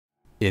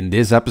In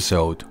this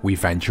episode, we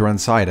venture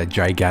inside a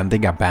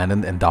gigantic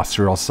abandoned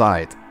industrial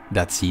site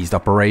that ceased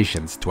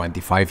operations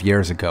 25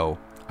 years ago.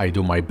 I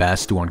do my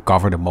best to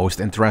uncover the most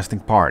interesting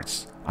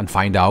parts and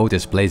find out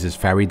this place is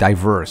very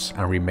diverse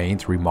and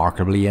remained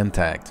remarkably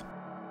intact.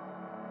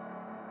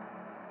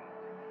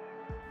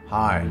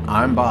 Hi,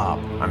 I'm Bob,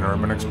 an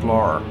urban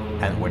explorer,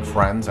 and with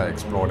friends I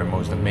explore the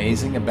most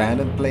amazing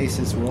abandoned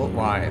places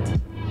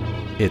worldwide.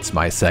 It's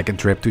my second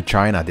trip to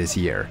China this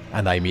year,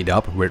 and I meet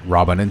up with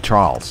Robin and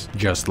Charles,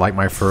 just like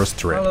my first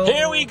trip. Hello.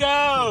 Here we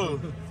go!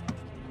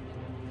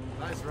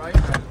 Nice, right?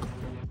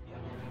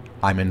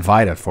 I'm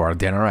invited for a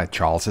dinner at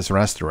Charles's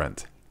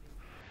restaurant.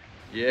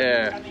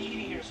 Yeah. I've been eating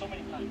here so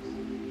many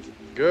times.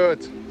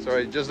 Good. So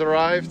I just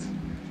arrived.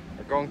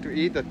 We're going to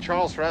eat at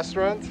Charles'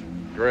 restaurant.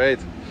 Great.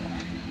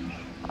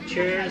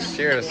 Cheers.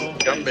 Cheers.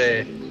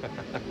 Gambe.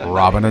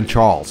 Robin and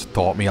Charles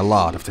taught me a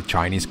lot of the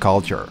Chinese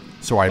culture,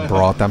 so I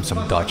brought them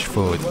some Dutch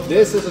food.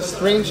 This is a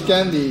strange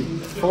candy.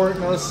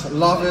 Foreigners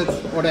love it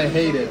or they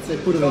hate it. They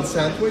put it on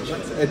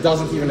sandwiches. It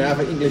doesn't even have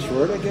an English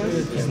word, I guess.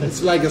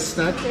 It's like a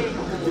snack.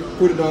 You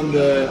put it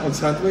on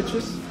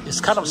sandwiches.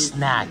 It's kind of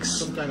snacks.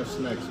 Some kind of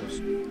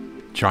snacks.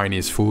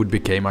 Chinese food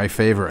became my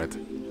favorite.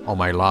 On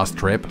my last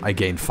trip, I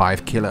gained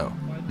 5 kilo.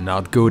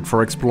 Not good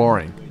for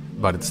exploring,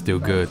 but it's still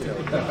good.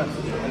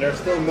 And they're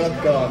still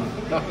not gone.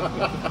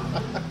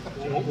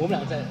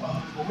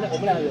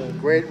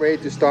 Great way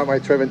to start my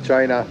trip in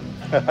China.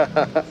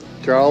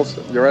 Charles,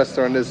 your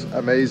restaurant is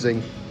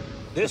amazing.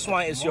 This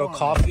one is your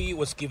coffee,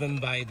 was given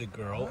by the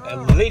girl.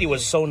 And the lady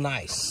was so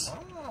nice.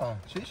 Oh,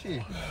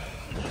 shishi.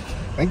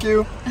 Thank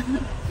you.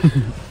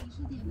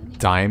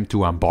 Time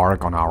to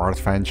embark on our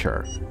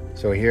adventure.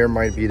 So here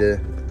might be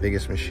the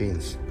biggest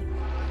machines.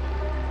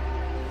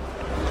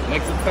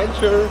 Next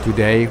adventure.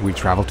 Today we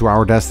travel to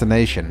our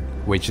destination,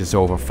 which is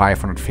over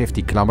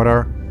 550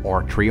 kilometers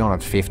or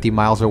 350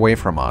 miles away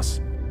from us.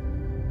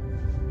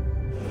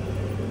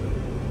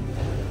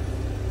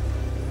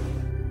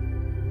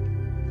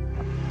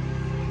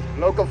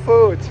 Local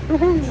food.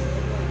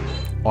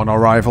 On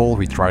arrival,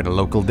 we try the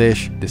local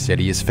dish the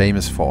city is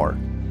famous for.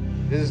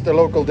 This is the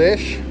local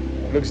dish.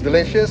 Looks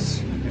delicious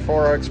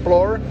before I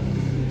explore.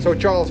 So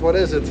Charles, what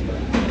is it?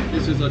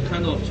 This is a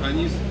kind of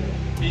Chinese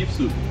beef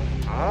soup.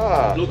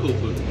 Ah. Local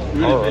food.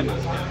 Really Alright.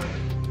 famous.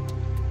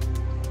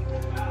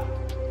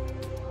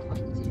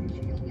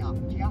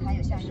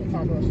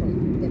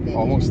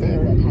 Almost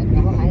there.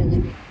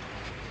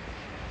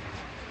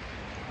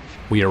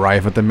 We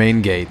arrive at the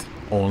main gate,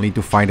 only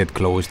to find it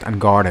closed and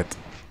guarded.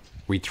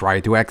 We try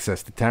to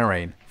access the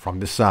terrain from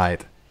the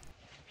side.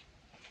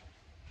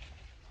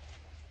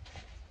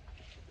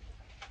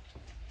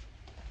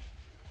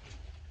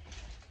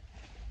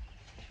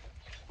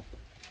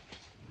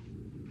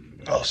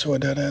 Also a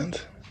dead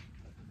end.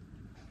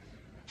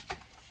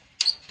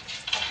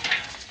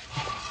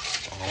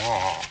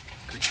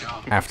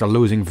 After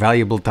losing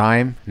valuable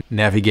time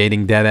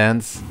navigating dead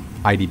ends,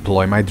 I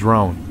deploy my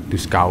drone to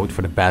scout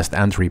for the best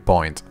entry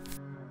point.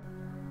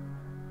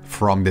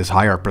 From this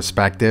higher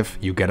perspective,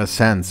 you get a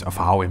sense of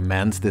how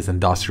immense this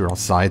industrial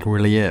site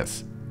really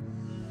is.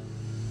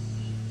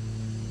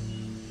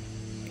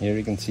 Here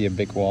you can see a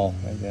big wall,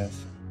 I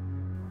guess.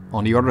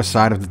 On the other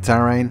side of the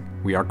terrain,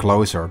 we are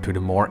closer to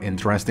the more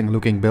interesting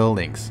looking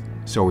buildings,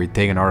 so we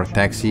take another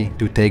taxi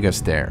to take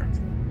us there.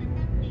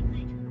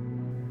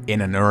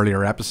 In an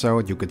earlier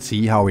episode, you could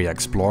see how we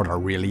explored a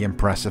really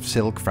impressive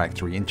silk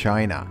factory in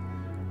China.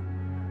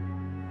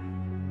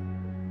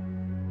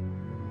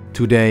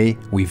 Today,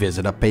 we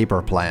visit a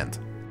paper plant.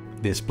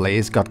 This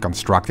place got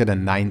constructed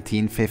in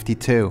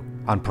 1952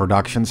 and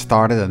production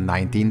started in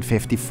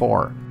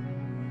 1954.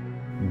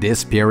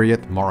 This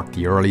period marked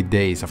the early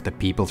days of the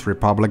People's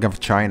Republic of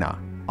China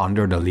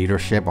under the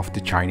leadership of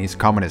the Chinese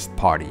Communist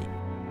Party.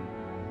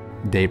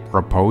 They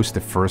proposed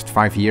the first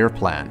 5-year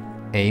plan,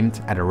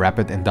 aimed at a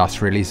rapid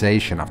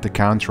industrialization of the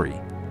country.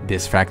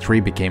 This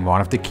factory became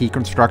one of the key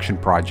construction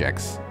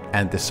projects,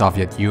 and the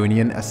Soviet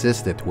Union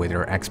assisted with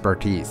their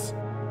expertise.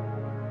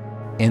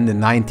 In the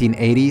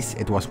 1980s,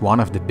 it was one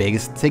of the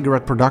biggest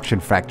cigarette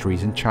production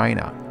factories in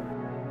China.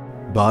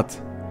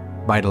 But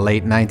by the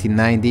late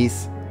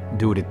 1990s,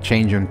 due to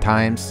change in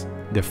times,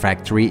 the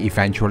factory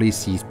eventually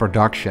ceased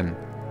production,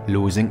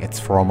 losing its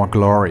former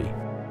glory.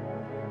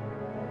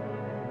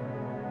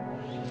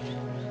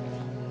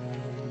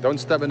 Don't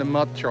step in the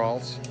mud,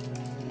 Charles.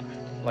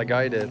 Like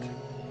I did.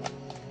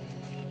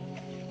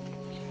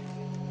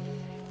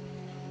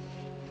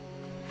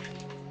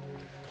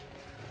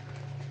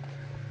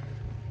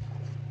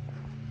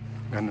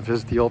 I'm gonna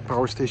visit the old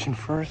power station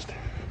first.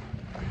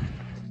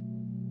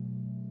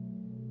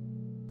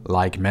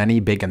 Like many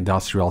big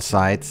industrial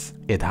sites,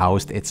 it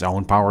housed its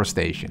own power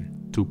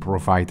station to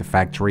provide the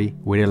factory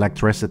with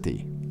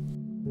electricity.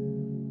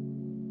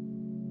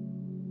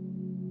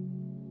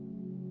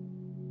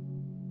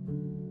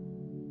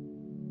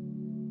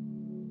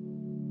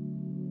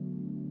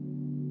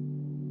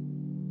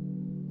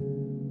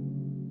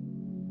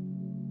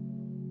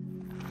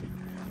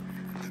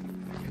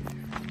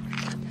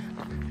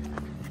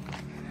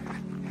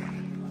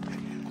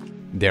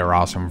 There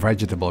are some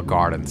vegetable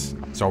gardens,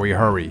 so we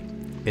hurry.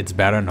 It's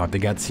better not to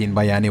get seen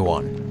by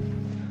anyone.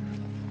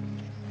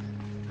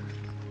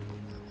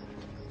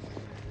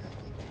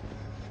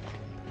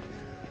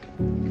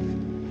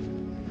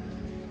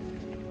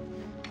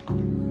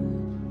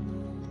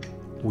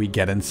 We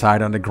get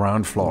inside on the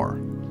ground floor.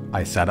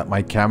 I set up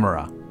my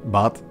camera,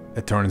 but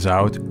it turns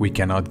out we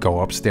cannot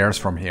go upstairs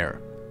from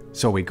here.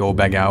 So we go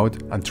back out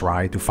and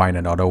try to find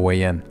another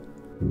way in.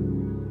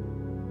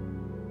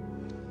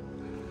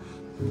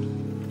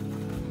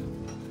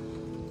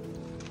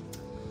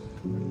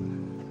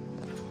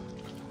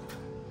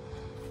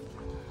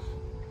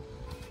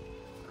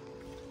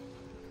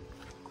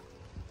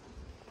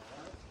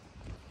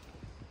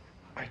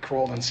 I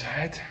crawled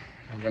inside.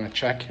 I'm gonna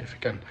check if I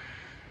can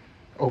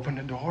open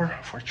the door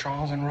for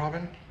Charles and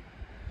Robin,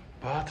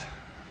 but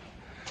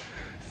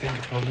I think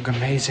it will look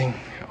amazing.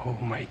 Oh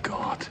my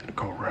god, look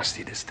how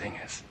rusty this thing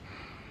is.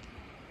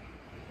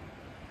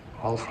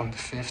 All from the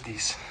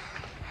 50s.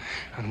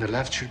 On the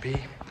left should be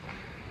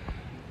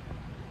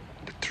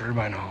the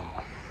turbine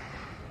hall.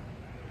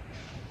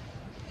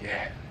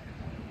 Yeah,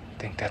 I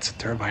think that's a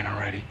turbine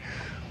already.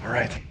 All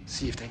right,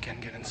 see if they can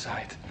get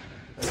inside.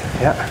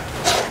 Yeah,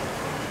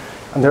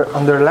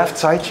 on their left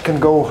side you can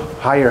go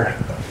higher.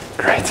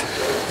 Great.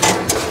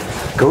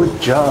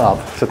 Good job.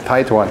 It's a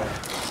tight one.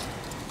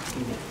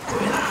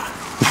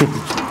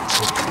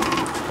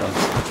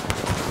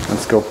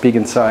 Let's go peek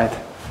inside.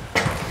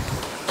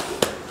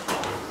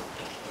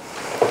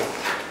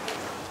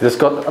 This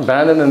got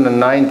abandoned in the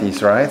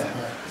 90s, right?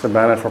 It's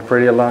abandoned for a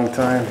pretty long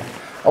time.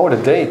 Oh, the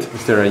date.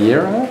 Is there a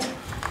year on it?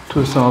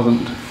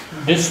 2000.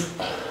 This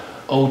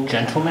old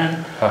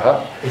gentleman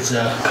is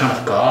a kind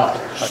of god.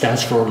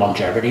 Stands for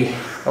longevity.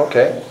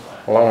 Okay.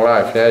 Long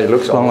life. Yeah, he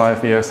looks Long old.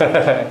 life, yes.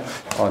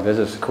 Oh, this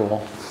is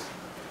cool.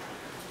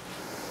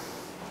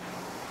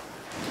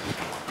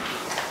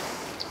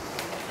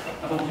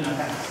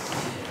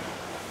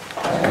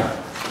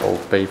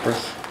 Old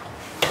papers.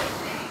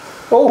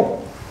 Oh!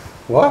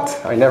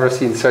 What? I never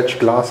seen such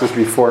glasses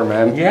before,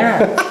 man.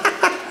 Yeah.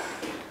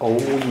 Oh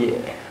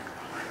yeah.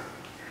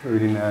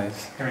 Really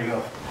nice. Here we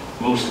go.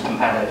 Most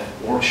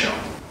competitive workshop.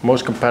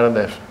 Most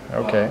competitive.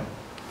 Okay.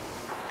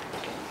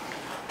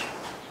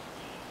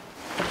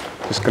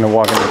 Just gonna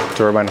walk into the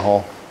turbine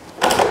hall.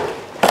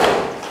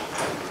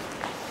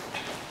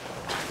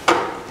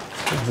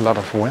 There's a lot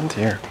of wind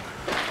here.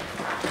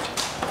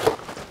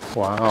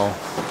 Wow.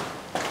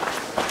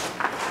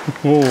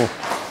 Ooh.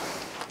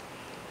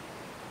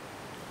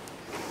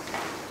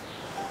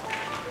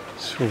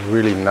 It's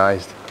really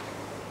nice.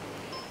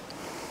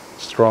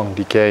 Strong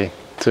decay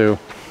too.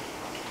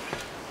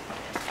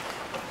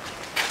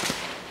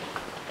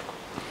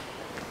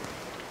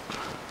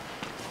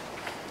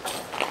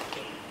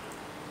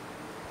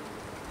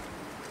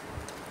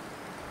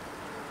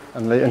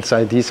 And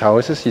inside these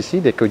houses, you see,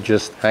 they could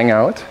just hang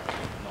out.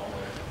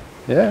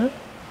 Yeah.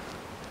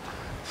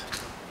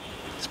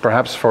 It's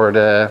perhaps for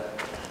the...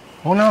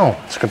 Oh no,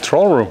 it's a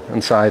control room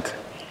inside.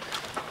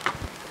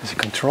 It's a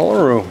control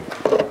room.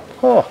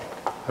 Oh,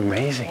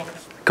 amazing.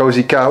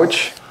 Cozy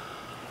couch.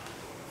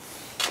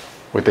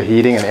 With the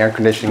heating and air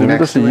conditioning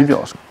next to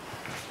it.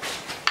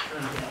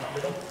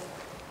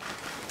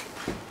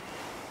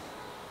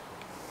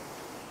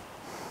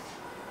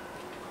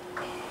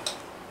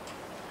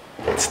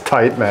 It's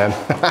tight, man.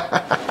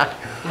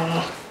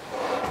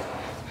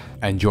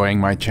 Enjoying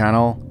my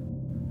channel?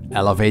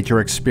 Elevate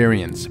your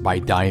experience by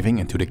diving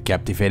into the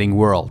captivating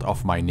world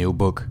of my new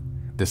book.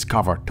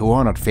 Discover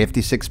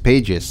 256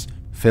 pages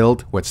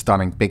filled with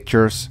stunning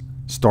pictures,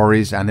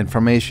 stories and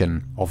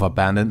information of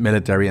abandoned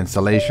military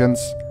installations,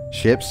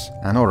 ships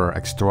and other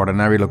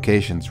extraordinary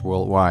locations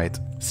worldwide.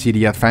 See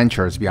the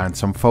adventures behind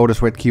some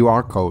photos with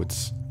QR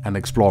codes and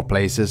explore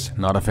places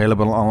not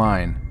available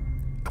online.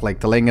 Click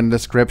the link in the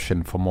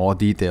description for more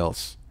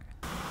details.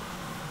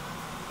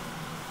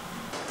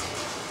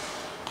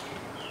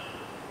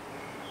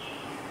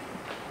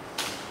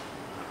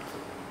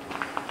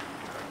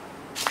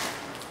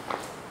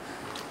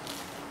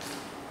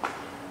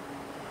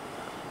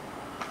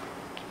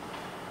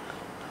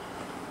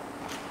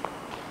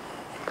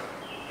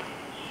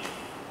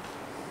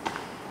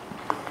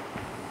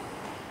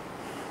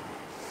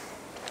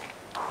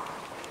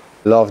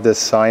 Love this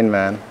sign,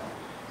 man.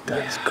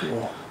 That's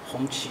cool.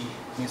 Hongqi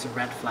means a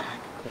red flag.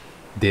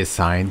 This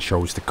sign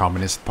shows the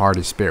Communist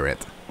Party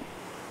spirit.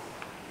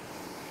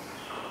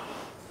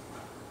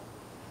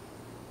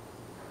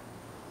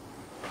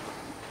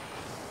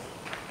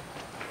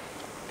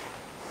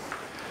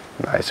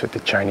 Nice with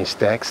the Chinese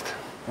text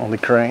on the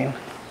crane.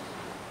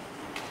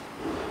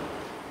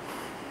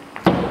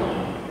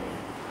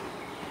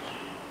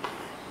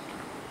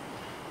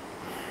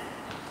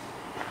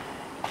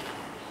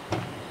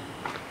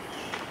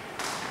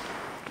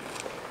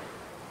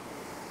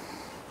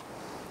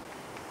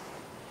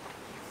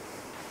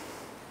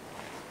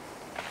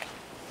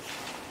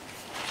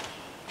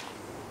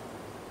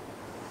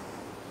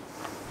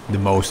 The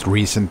most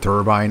recent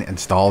turbine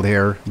installed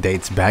here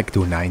dates back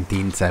to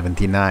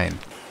 1979.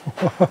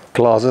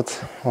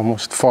 Closet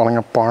almost falling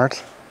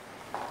apart.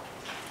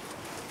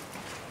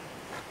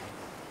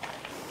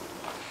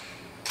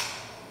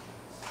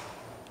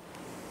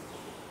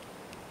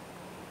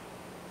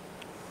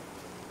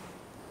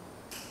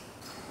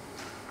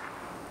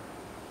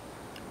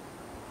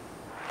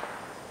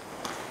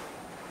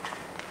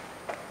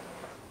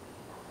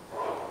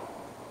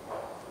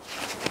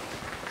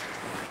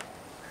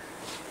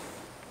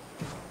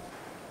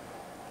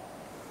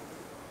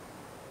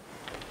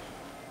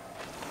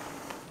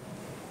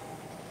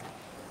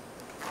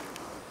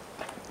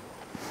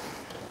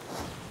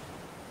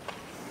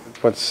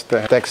 What's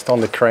the text on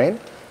the crane?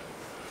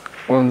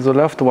 Well, the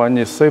left one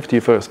is safety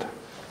first.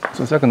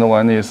 The second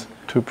one is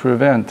to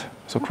prevent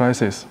the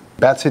crisis.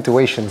 Bad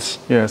situations.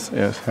 Yes,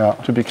 yes. Yeah.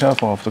 To be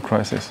careful of the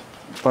crisis.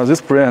 But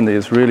this brand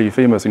is really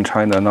famous in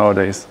China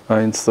nowadays.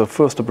 It's the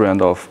first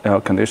brand of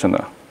air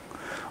conditioner.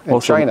 In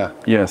China?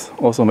 Yes,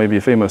 also maybe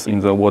famous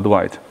in the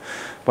worldwide.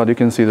 But you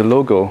can see the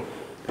logo.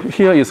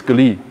 Here is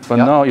GLEE, but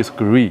now it's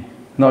GREE.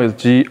 Now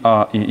it's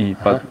GREE,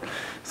 but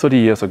 30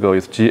 years ago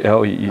it's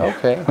GLEE.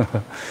 Okay.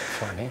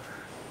 Funny.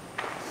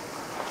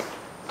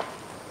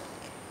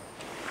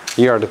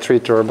 Here are the 3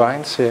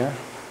 turbines here.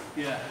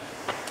 Yeah.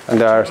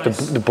 And there's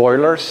the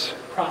boilers.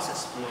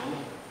 Process flow.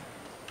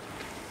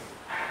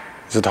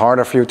 Is it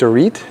harder for you to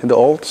read the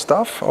old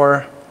stuff,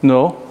 or?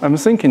 No, I'm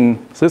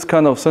thinking this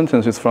kind of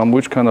sentence is from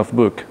which kind of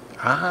book?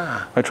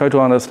 I try to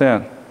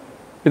understand.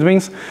 It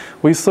means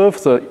we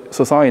serve the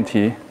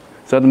society.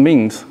 That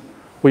means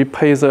we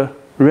pay the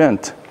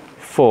rent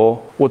for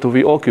what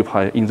we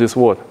occupy in this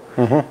world.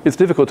 It's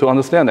difficult to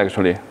understand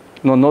actually.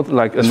 No, not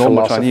like a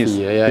normal Chinese.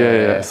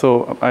 Yeah.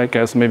 So I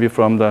guess maybe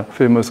from the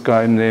famous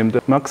guy named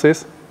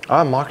Marxist.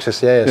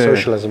 Marxist,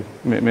 socialism.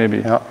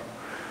 Maybe.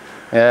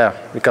 Yeah,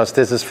 because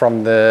this is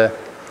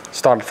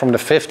started from the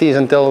 50s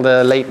until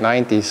the late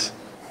 90s.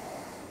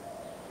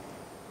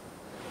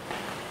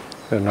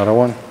 Another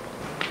one.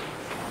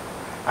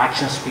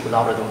 Actions speak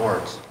louder than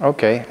words.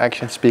 Okay,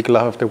 actions speak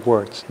louder than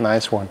words.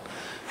 Nice one.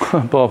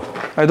 Bob,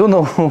 I don't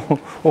know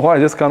why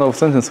this kind of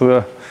sentence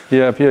will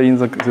appear in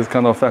this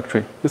kind of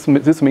factory.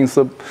 This means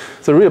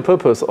the real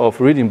purpose of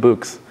reading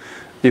books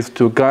is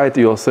to guide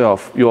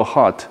yourself, your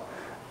heart,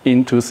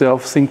 into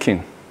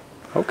self-thinking.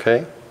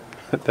 Okay,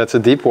 that's a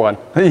deep one.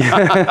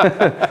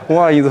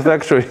 Why in the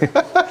factory?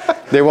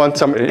 They want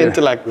some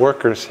intellect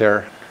workers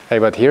here. Hey,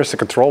 but here's the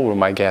control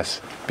room, I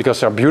guess, because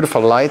there are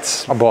beautiful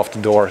lights above the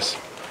doors.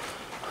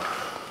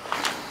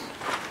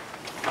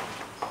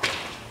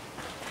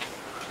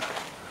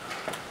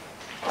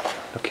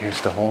 Look,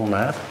 here's the whole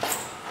map.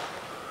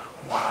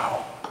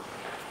 Wow.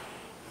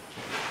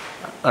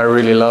 I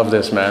really love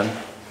this, man.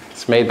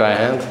 It's made by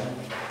hand.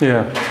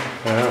 Yeah.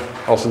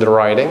 Also the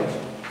writing.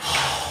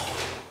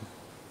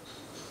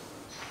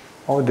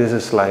 Oh, this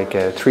is like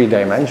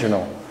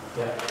 3-dimensional.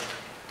 Yeah.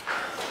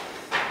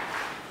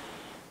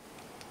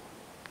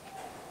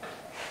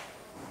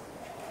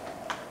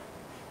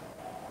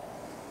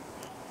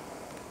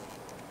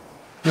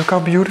 Look how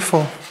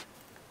beautiful.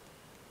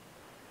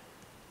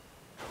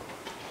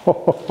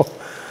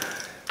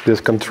 This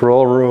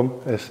control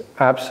room is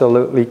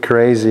absolutely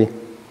crazy.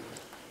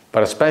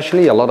 But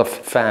especially a lot of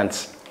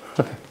fans.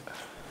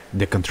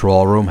 The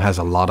control room has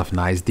a lot of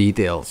nice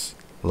details,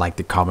 like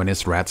the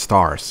communist red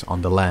stars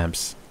on the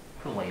lamps.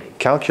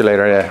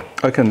 Calculator, yeah.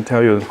 I can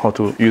tell you how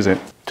to use it.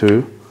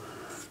 2,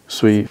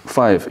 3,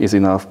 5 is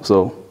enough.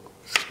 So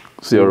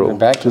 0.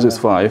 This is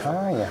 5.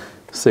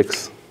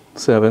 6,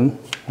 7,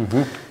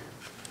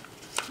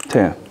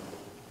 10.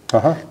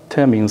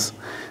 10 means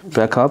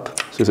back up.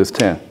 This is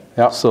 10.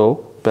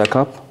 So back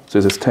up.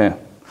 This is 10.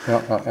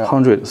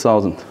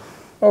 100,000.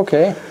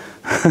 Okay.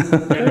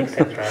 That makes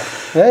sense,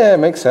 right? Yeah, it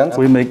makes sense.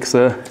 We make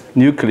the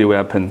nuclear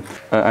weapon.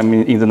 I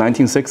mean, in the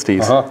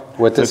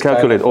 1960s, to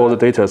calculate all the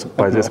data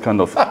by this kind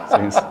of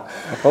things.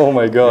 Oh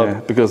my God. Yeah,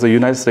 because the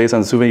United States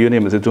and Soviet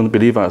Union, they don't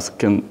believe us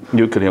can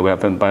nuclear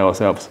weapon by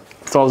ourselves.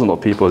 Thousands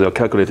of people, they're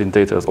calculating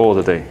data all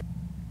the day.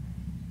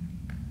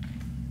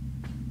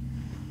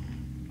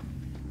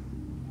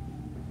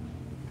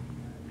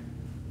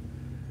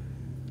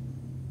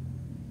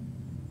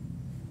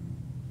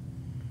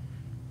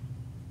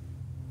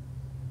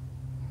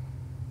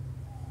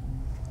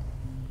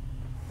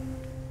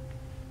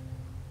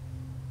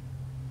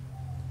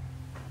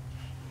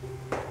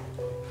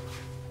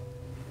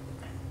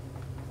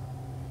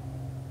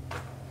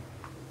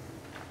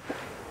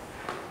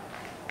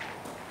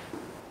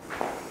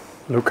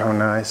 Look how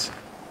nice.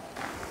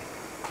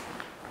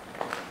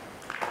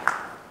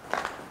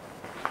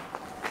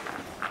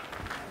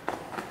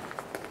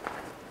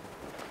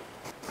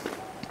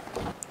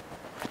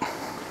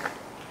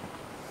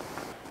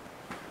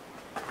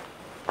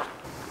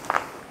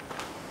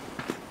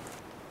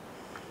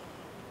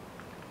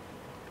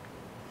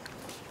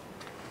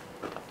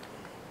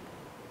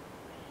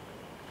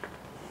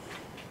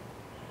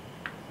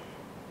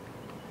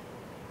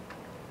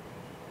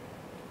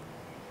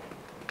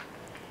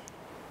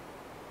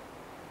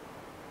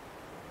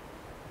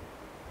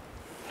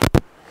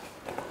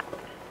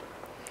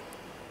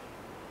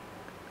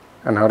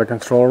 Another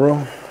control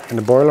room in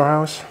the boiler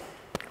house.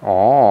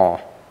 Oh.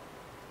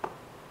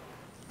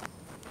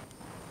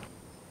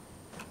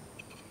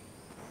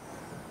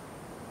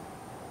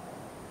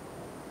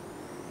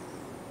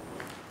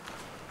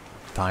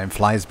 Time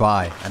flies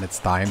by and it's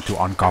time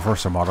to uncover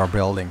some other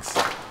buildings.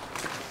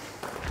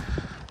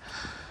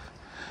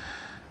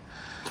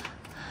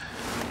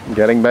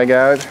 Getting back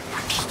out.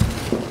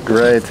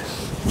 Great.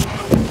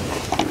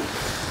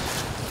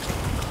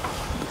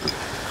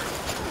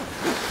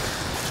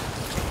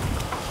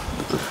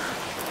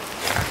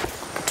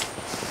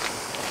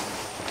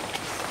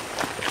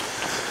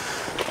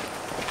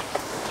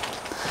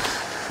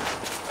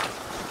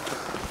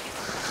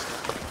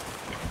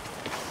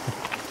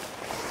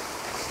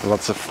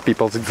 lots of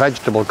people's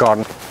vegetable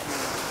garden.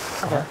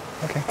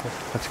 Okay,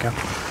 let's go.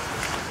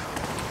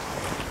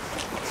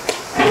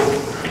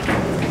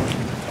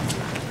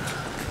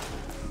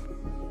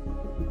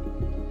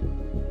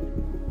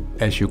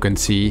 As you can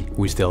see,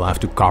 we still have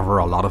to cover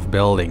a lot of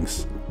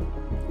buildings.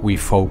 We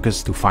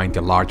focus to find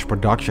the large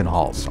production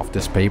halls of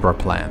this paper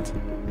plant.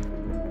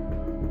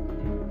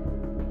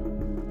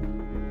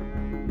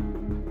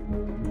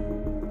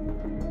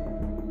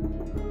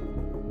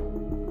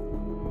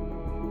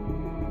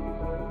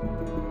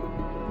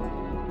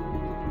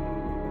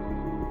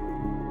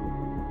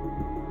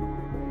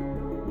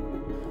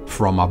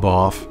 From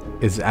above,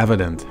 it's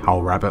evident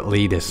how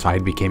rapidly this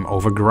site became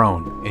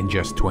overgrown in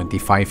just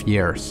 25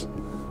 years.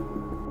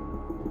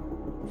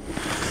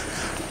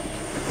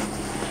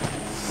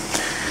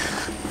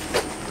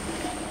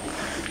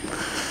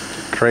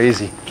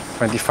 Crazy.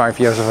 25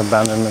 years of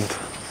abandonment.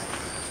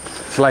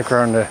 It's like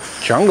we're in the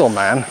jungle,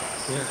 man.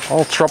 Yeah.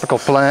 All tropical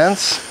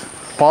plants,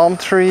 palm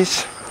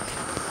trees.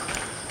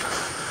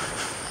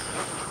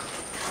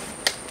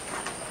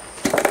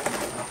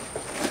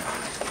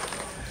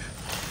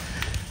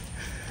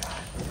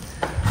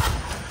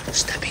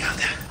 Stepping out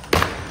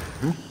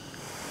there.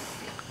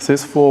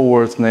 These 4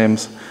 words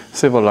names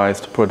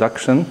civilized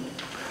production,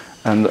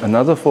 and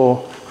another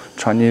 4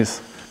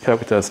 Chinese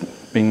characters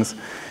means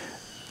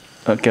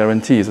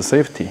guarantees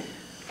safety.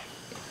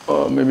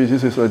 Maybe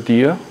this is a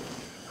deer,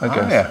 I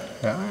guess.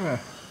 Yeah.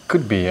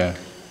 Could be, yeah.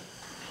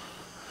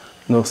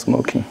 No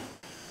smoking.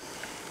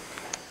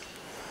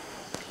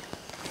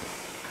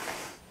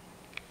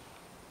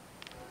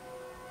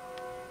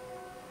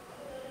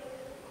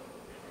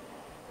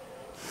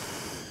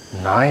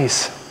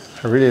 Nice.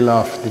 I really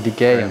love the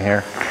decay in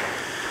here.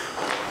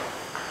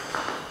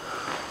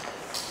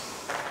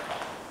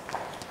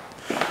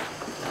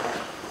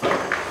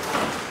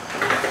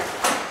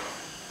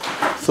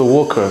 The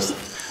workers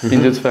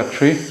in this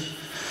factory,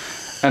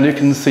 and you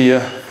can see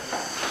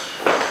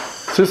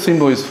this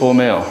symbol is for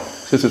male,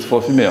 this is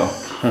for female.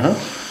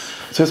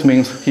 This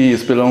means he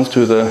belongs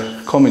to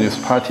the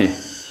Communist Party.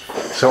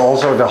 So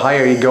also the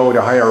higher you go,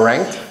 the higher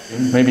ranked?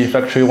 Maybe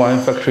factory 1,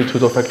 factory 2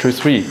 to factory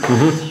 3.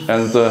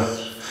 And the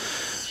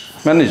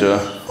manager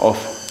of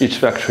each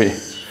factory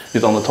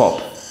is on the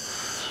top.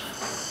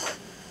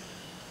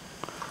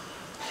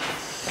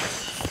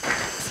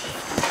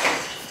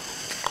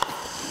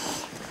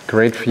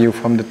 Great view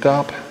from the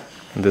top.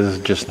 This is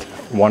just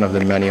one of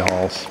the many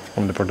halls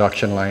from the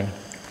production line.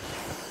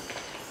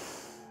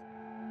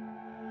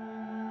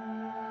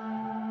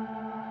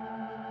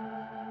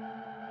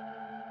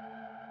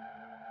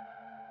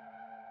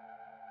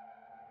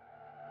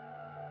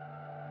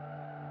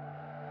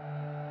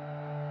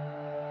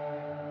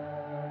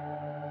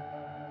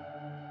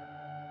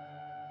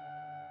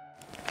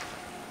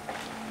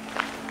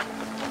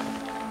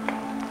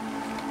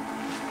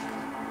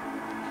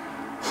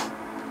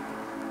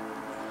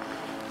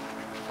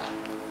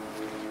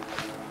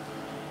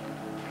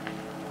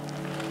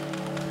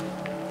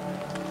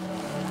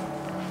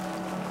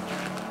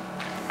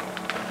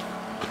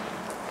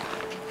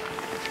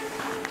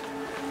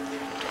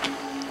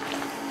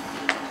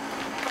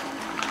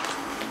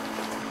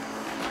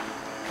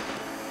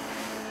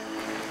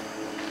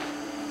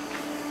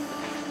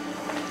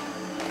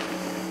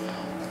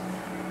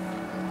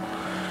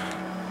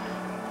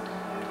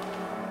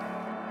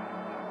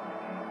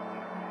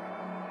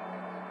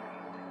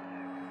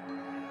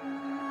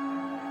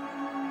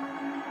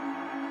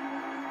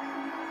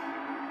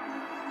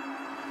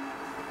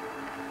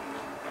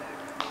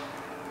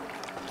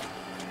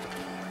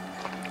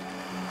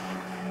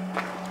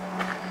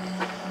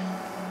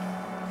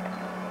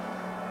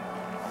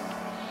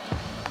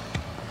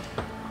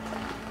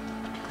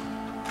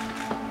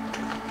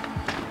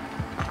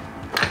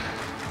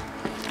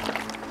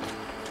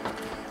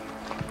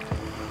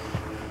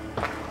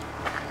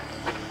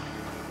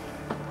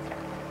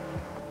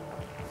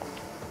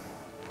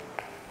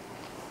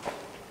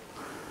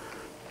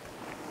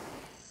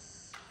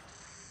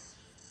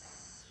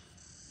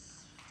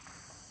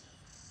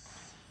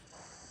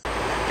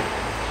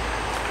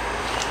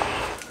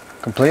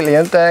 Completely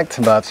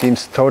intact, but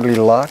seems totally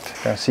locked.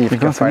 Let's see if we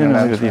can find an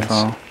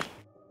entrance.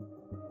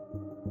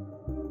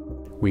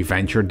 We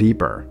venture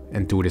deeper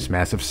into this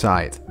massive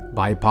site,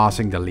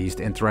 bypassing the least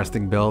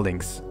interesting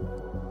buildings.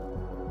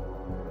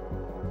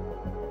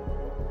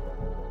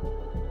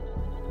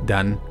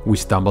 Then we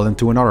stumble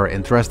into another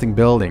interesting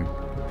building,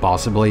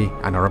 possibly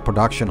another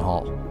production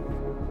hall.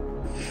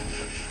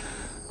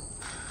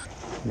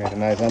 Made a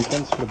nice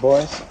entrance for the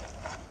boys.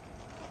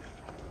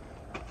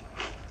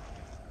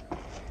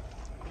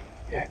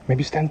 Yeah,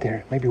 maybe stand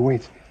there, maybe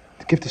wait.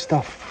 Give the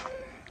stuff.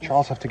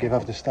 Charles have to give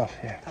up the stuff,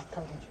 yeah.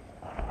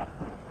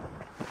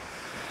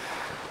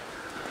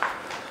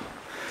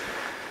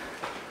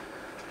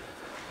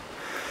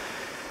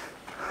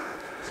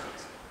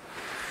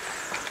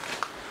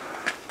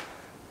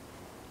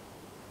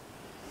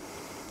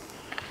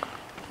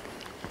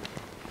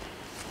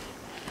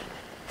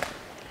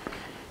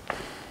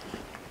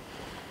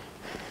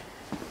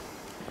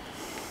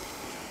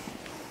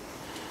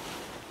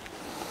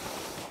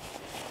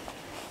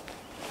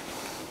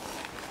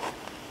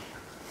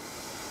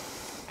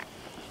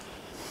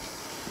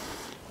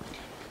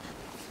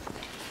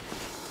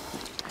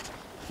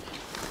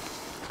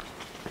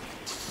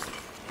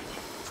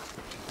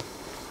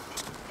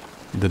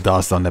 The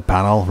dust on the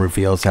panel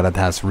reveals that it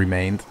has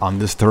remained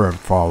undisturbed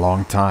for a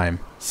long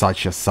time.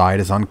 Such a sight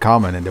is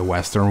uncommon in the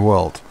Western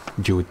world,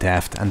 due to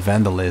theft and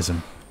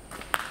vandalism.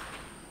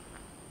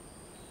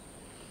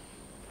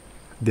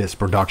 This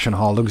production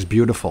hall looks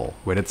beautiful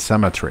with its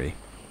symmetry.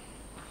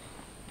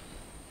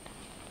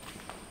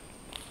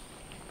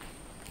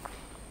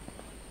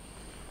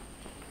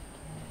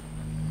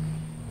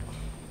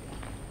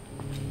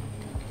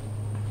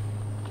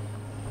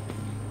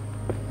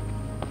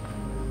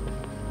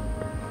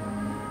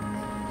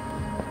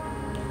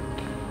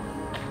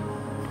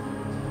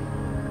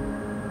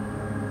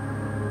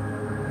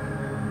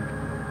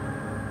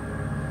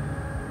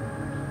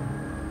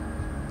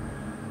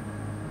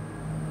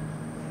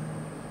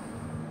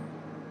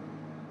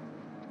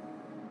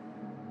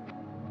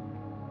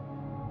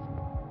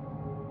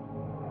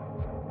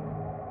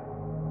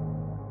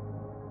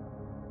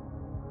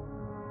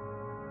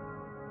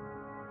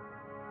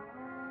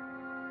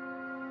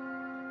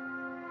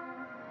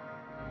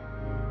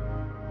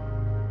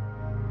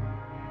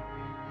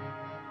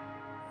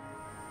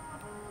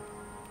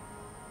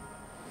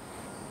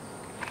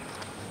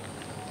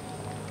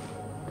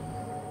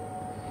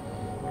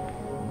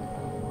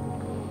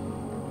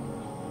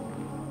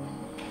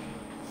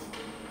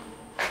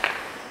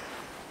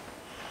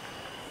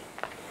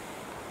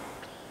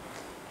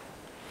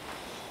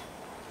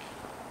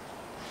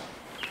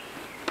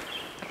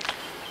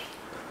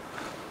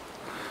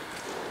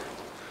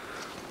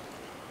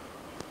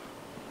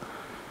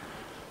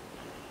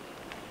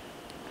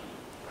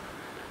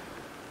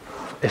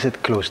 Is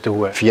it close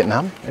to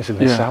Vietnam? Is it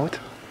in the south?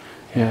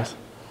 Yes.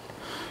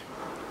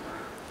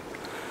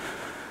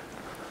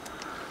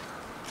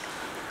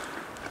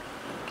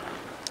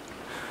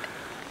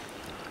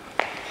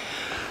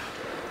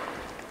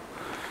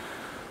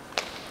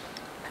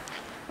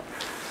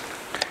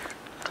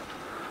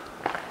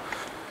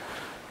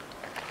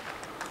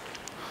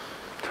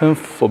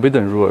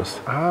 Forbidden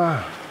rules.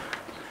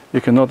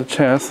 You cannot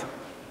chess,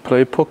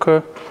 play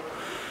poker,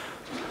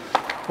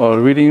 or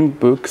reading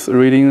books,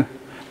 reading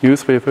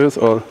newspapers,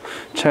 or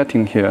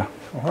chatting here.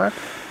 What?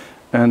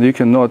 And you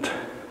cannot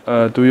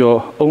do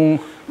your own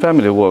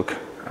family work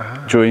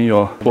during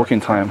your working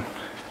time.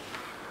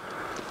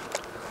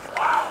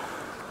 Wow.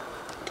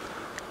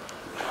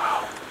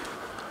 Wow.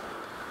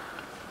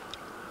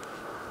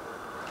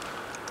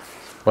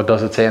 What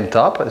does it say on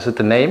top? Is it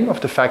the name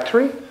of the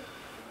factory?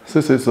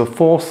 This is the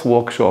fourth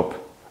workshop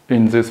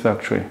in this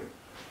factory.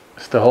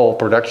 Is the whole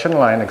production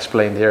line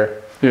explained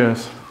here?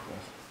 Yes.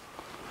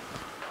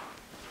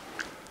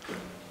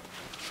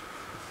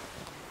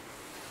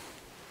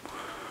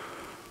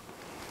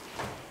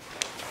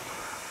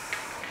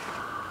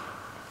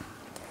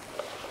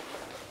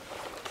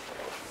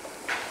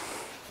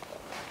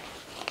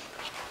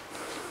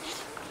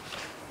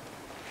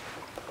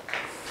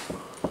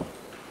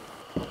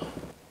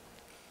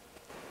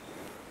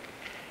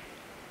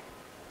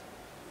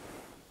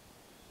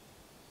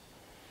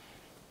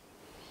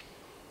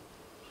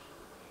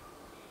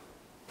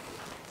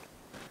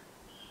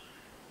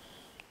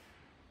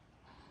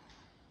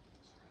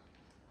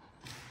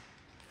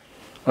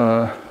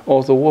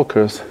 All the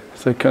workers,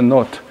 they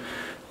cannot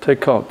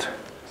take out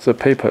the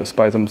papers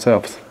by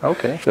themselves.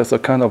 Okay. That's a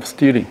kind of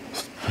stealing.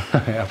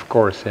 Yeah, of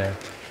course, yeah.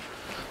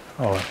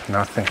 Oh,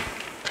 nothing.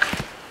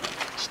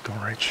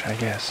 Storage, I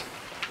guess.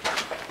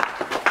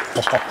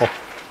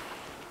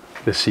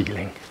 The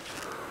ceiling.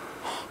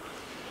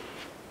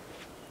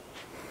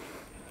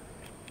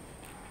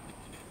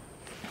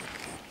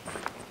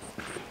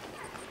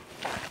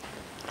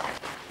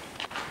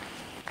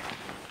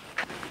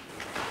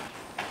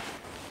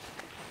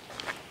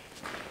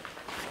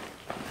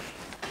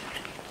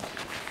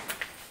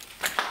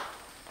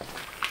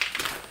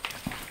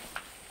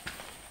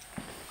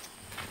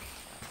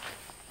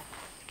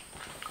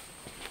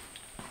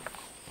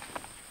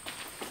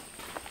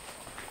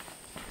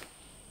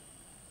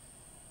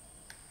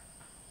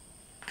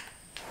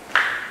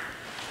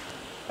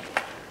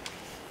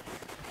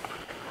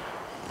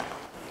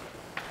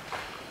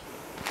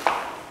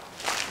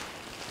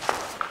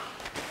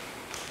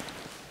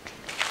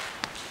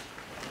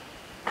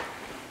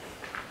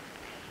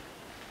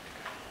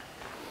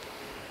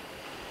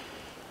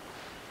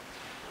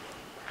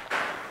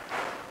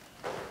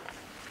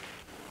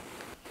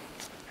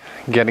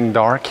 Getting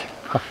dark.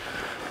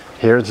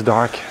 Here it's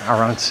dark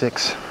around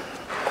 6.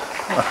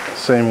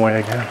 Same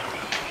way again.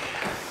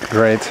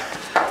 Great.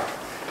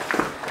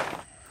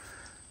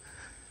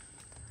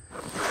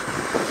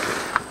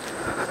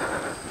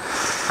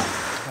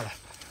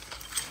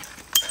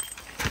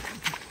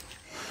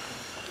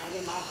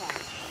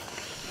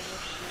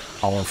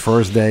 Our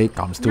first day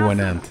comes to an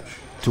end.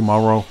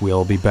 Tomorrow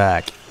we'll be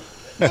back.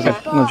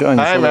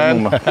 Hi,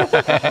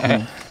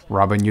 man.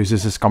 Robin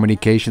uses his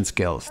communication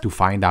skills to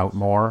find out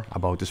more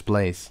about this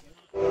place.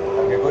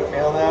 Okay, good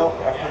meal now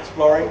after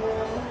exploring.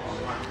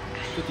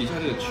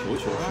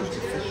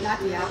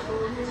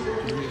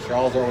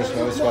 Charles always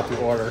knows what to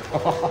order.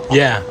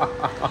 Yeah,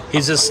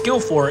 he's a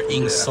skillful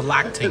in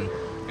selecting.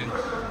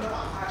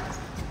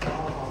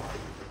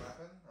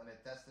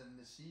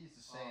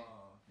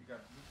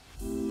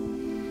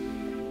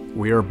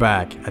 We're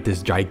back at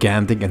this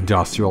gigantic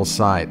industrial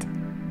site.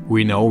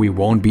 We know we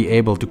won't be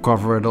able to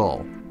cover it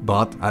all,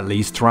 but at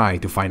least try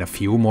to find a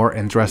few more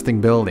interesting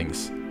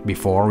buildings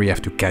before we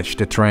have to catch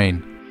the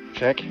train.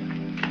 Check.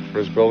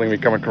 First building we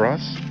come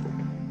across.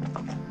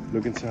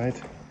 Look inside.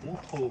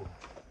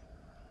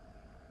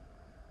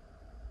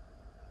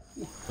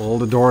 All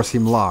the doors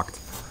seem locked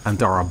and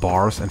there are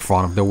bars in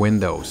front of the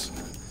windows.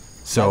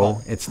 So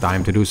it's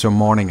time to do some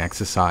morning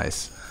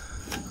exercise.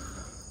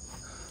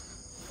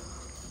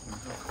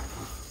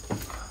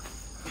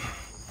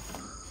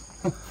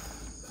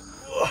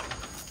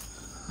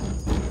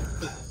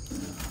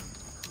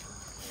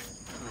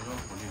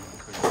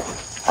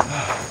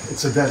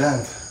 It's a dead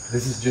end.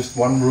 This is just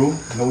one room,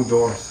 no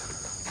doors.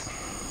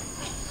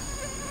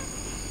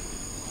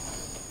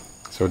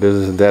 So this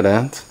is a dead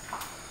end,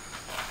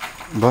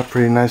 but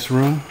pretty nice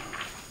room.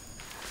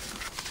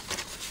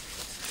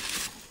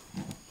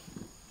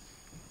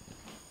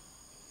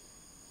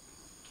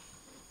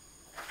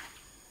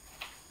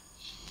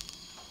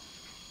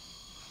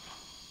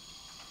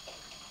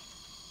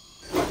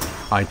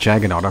 I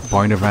check another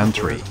point of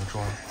entry.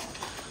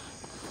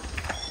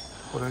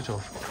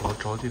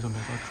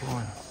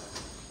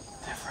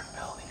 Different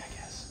building, I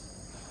guess.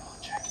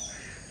 I'll check.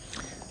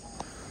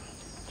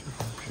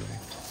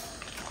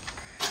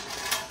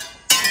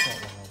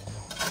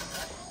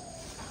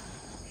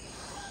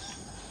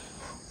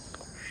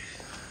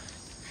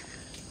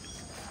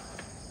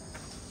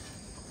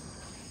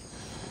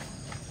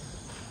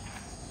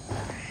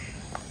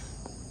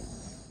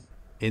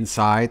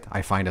 Inside,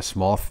 I find a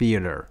small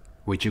theater,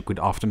 which you could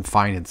often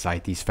find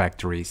inside these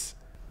factories.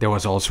 There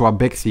was also a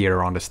big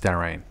theater on this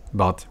terrain,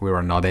 but we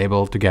were not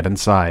able to get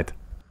inside.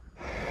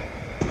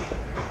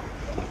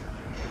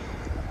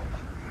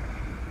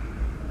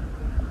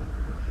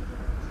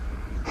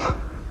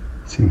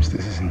 Seems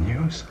this is in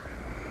use.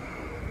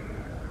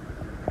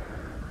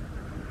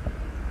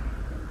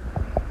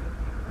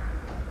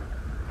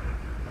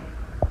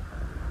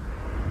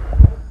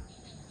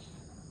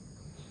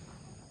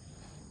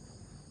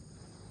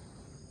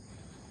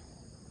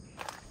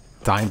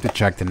 Time to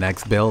check the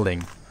next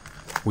building.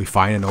 We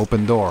find an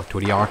open door to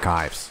the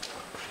archives.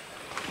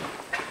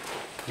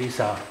 These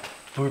are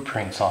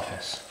blueprints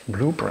office.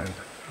 Blueprint.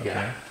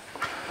 Yeah.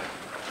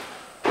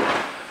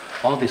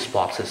 All these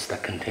boxes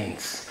that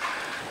contains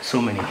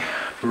so many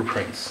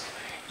blueprints,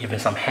 even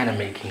some hand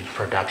making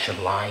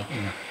production line,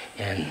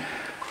 and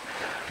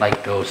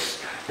like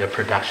those their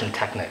production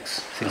techniques,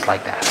 things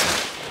like that.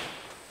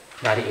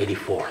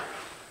 1984.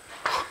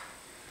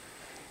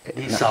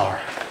 These are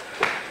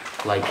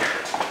like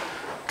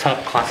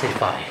top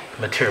classified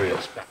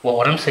materials. Well,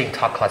 what I'm saying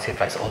top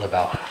classified is all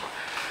about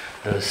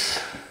those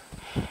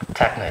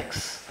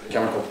techniques.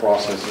 Chemical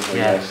processes, I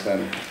Yeah. guess,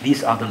 then.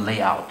 These are the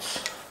layouts.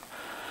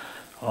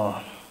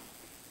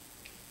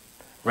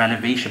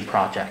 Renovation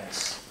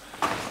projects.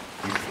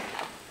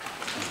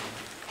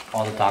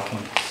 All the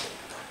documents.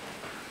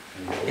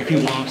 If you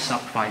want to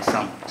find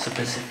some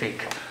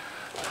specific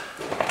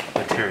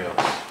materials,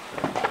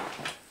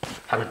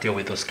 how to deal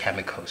with those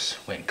chemicals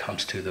when it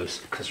comes to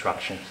those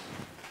construction.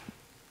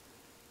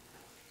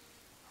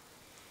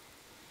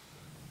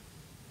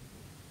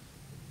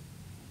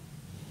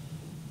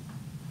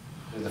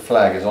 The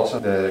flag is also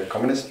the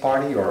Communist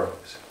Party, or?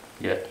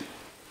 Yeah.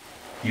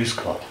 Youth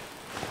club.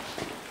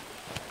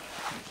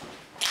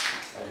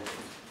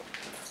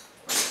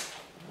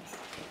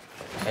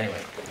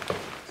 Anyway,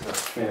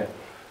 Yeah.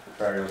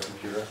 Varial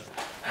computer.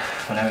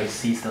 whenever I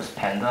see those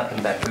panda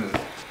and bamboo,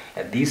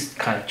 and these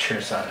kind of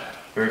chairs are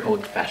very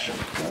old fashioned.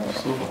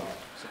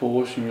 For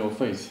washing your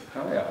face.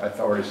 Oh yeah, I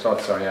already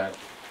thought so, yeah.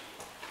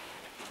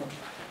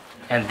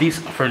 And these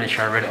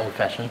furniture are really old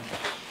fashioned.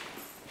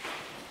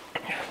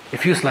 It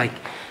feels like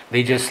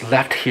they just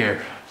left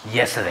here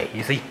yesterday,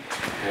 you see?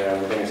 Yeah,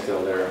 everything is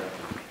still there.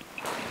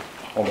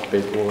 All the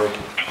paperwork.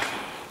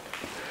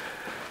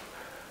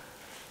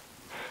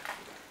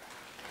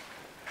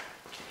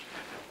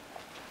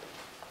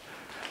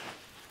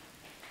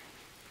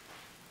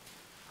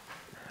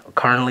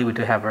 Currently, we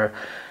do have a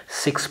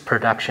 6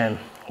 production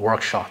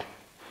workshop.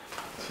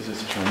 This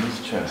is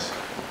Chinese chess.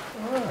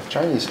 Ah,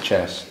 Chinese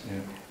chess.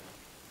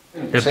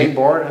 The Same bu-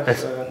 board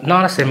as, It's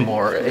not a same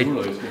board. The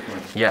ruler is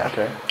different. Yeah.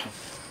 Okay.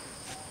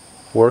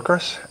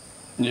 Workers?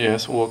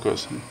 Yes,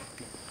 workers.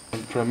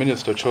 Prime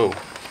Minister Zhou,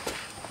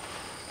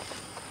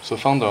 the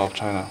founder of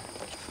China.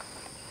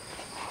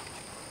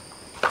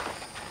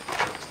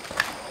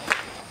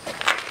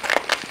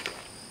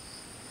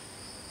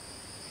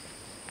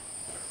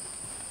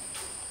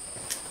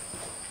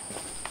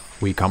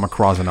 We come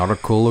across another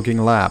cool looking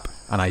lab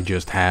and I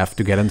just have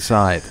to get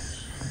inside.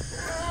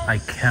 I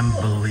can't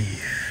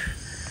believe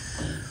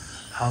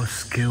how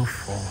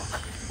skillful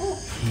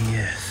he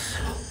is.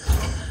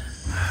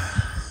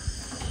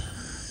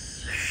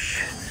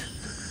 Shit.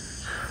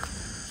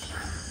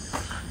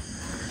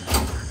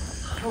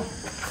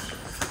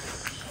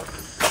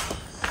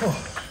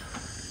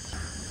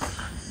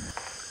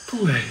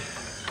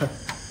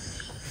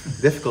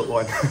 Difficult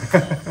one.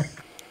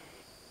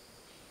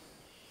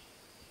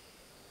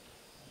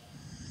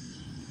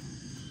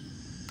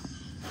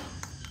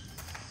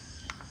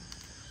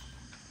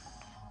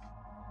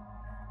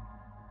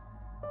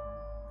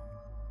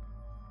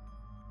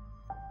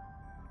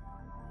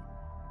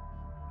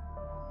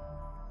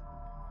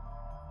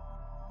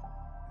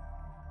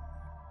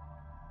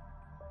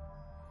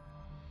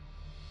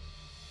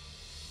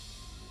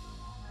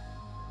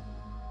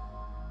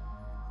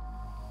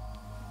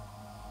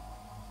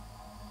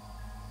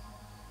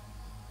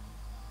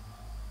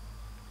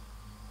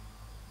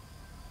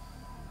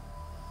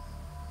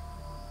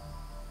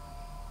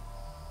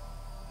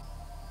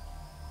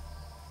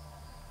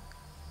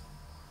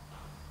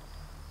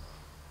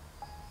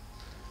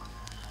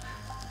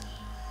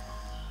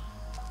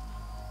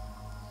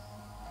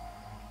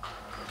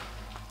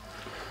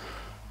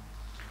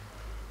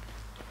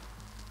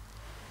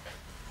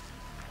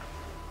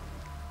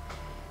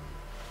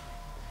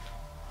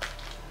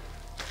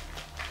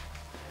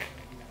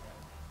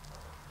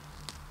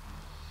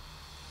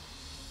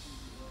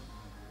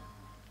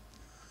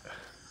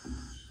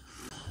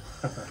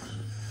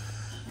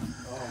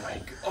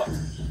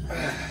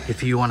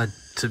 If you want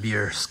to be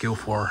a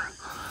skillful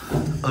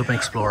urban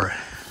explorer,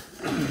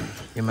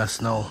 you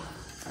must know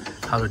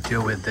how to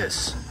deal with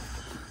this.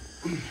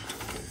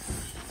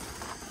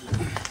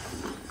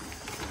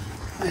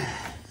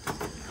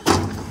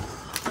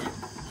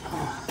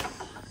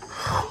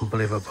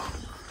 Unbelievable.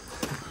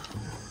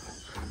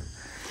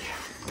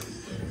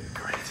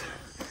 Great.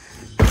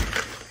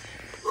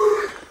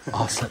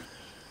 Awesome.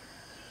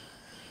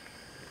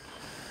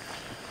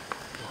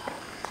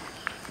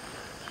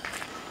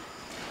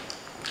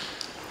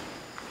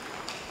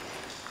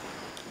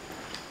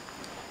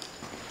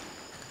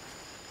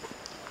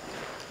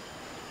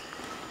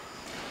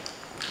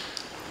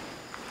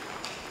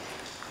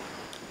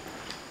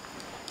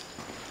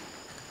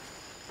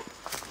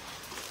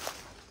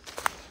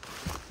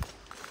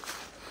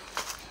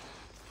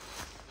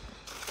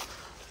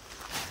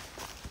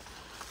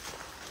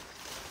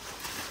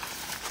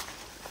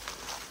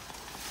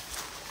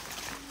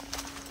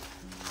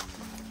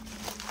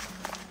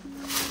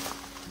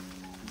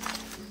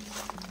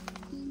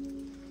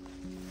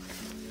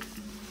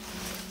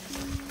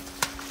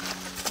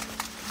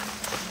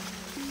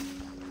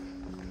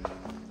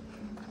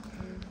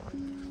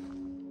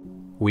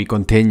 We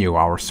continue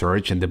our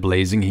search in the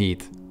blazing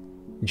heat.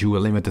 Due to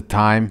limited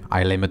time,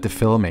 I limit the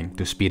filming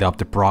to speed up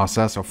the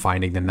process of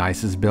finding the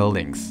nicest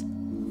buildings.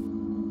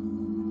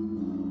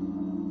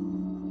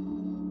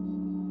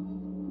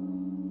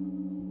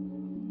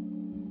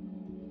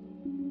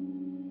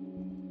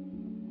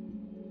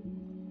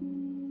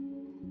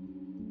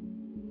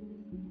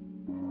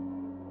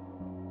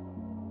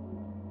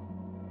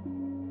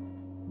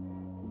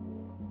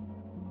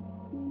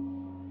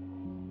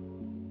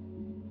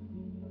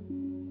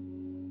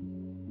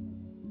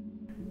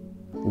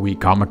 We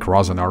come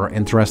across another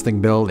interesting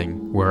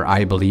building where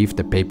I believe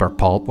the paper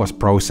pulp was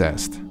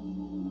processed.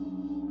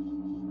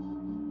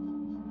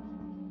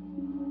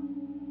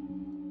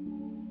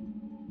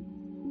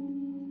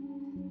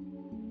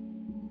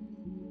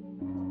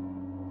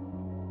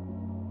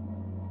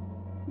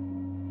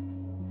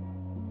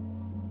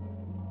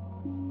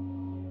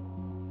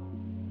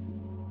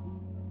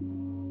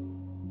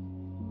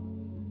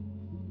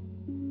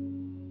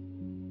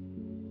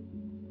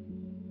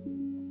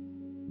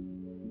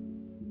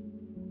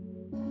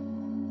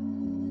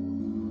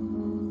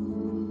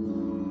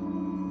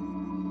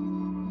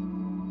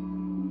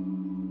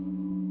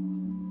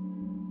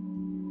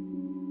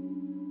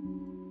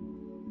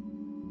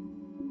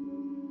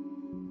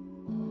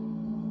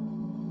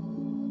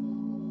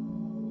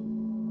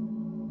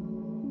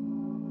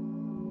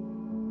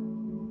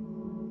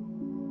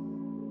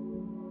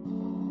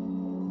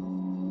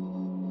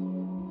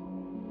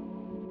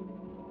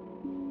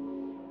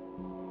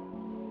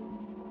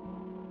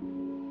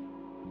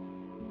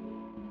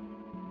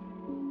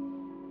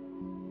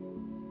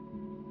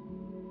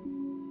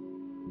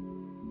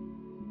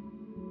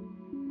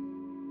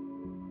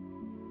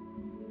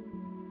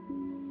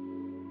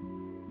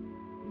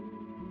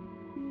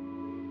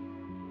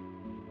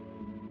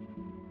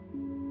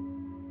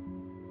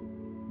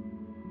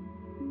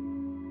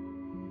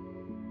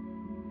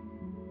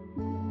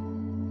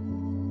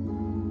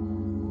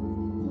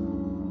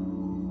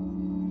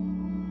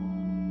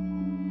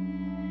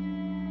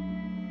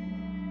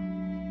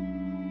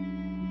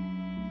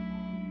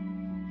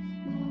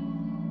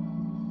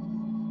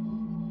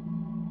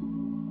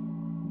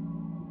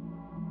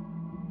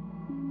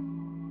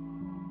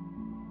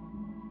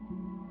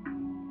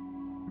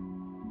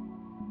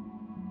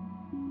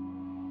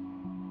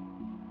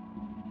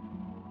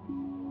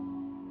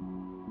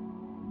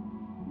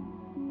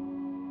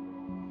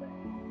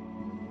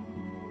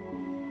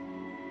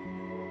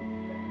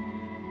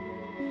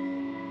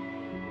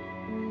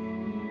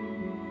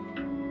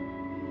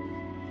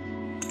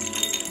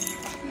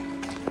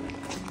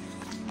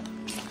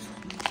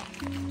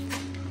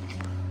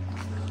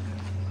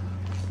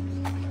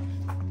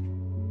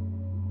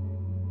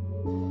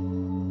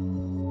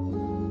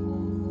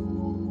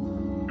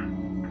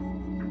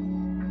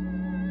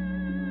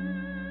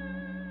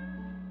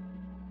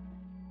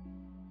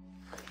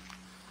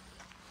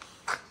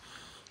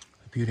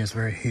 The building is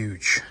very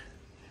huge.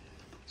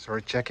 So we're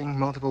checking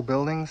multiple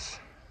buildings,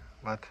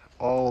 but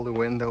all the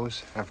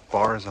windows have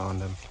bars on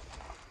them,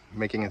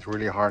 making it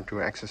really hard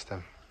to access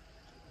them.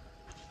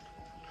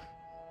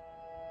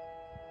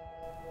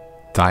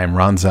 Time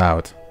runs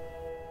out.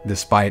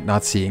 Despite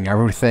not seeing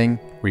everything,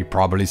 we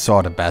probably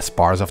saw the best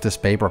parts of this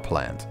paper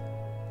plant.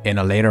 In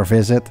a later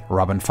visit,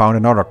 Robin found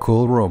another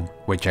cool room,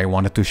 which I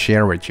wanted to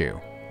share with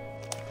you.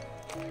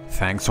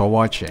 Thanks for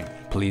watching.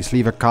 Please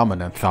leave a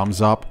comment and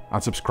thumbs up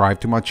and subscribe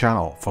to my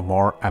channel for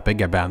more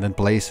epic abandoned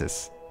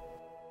places.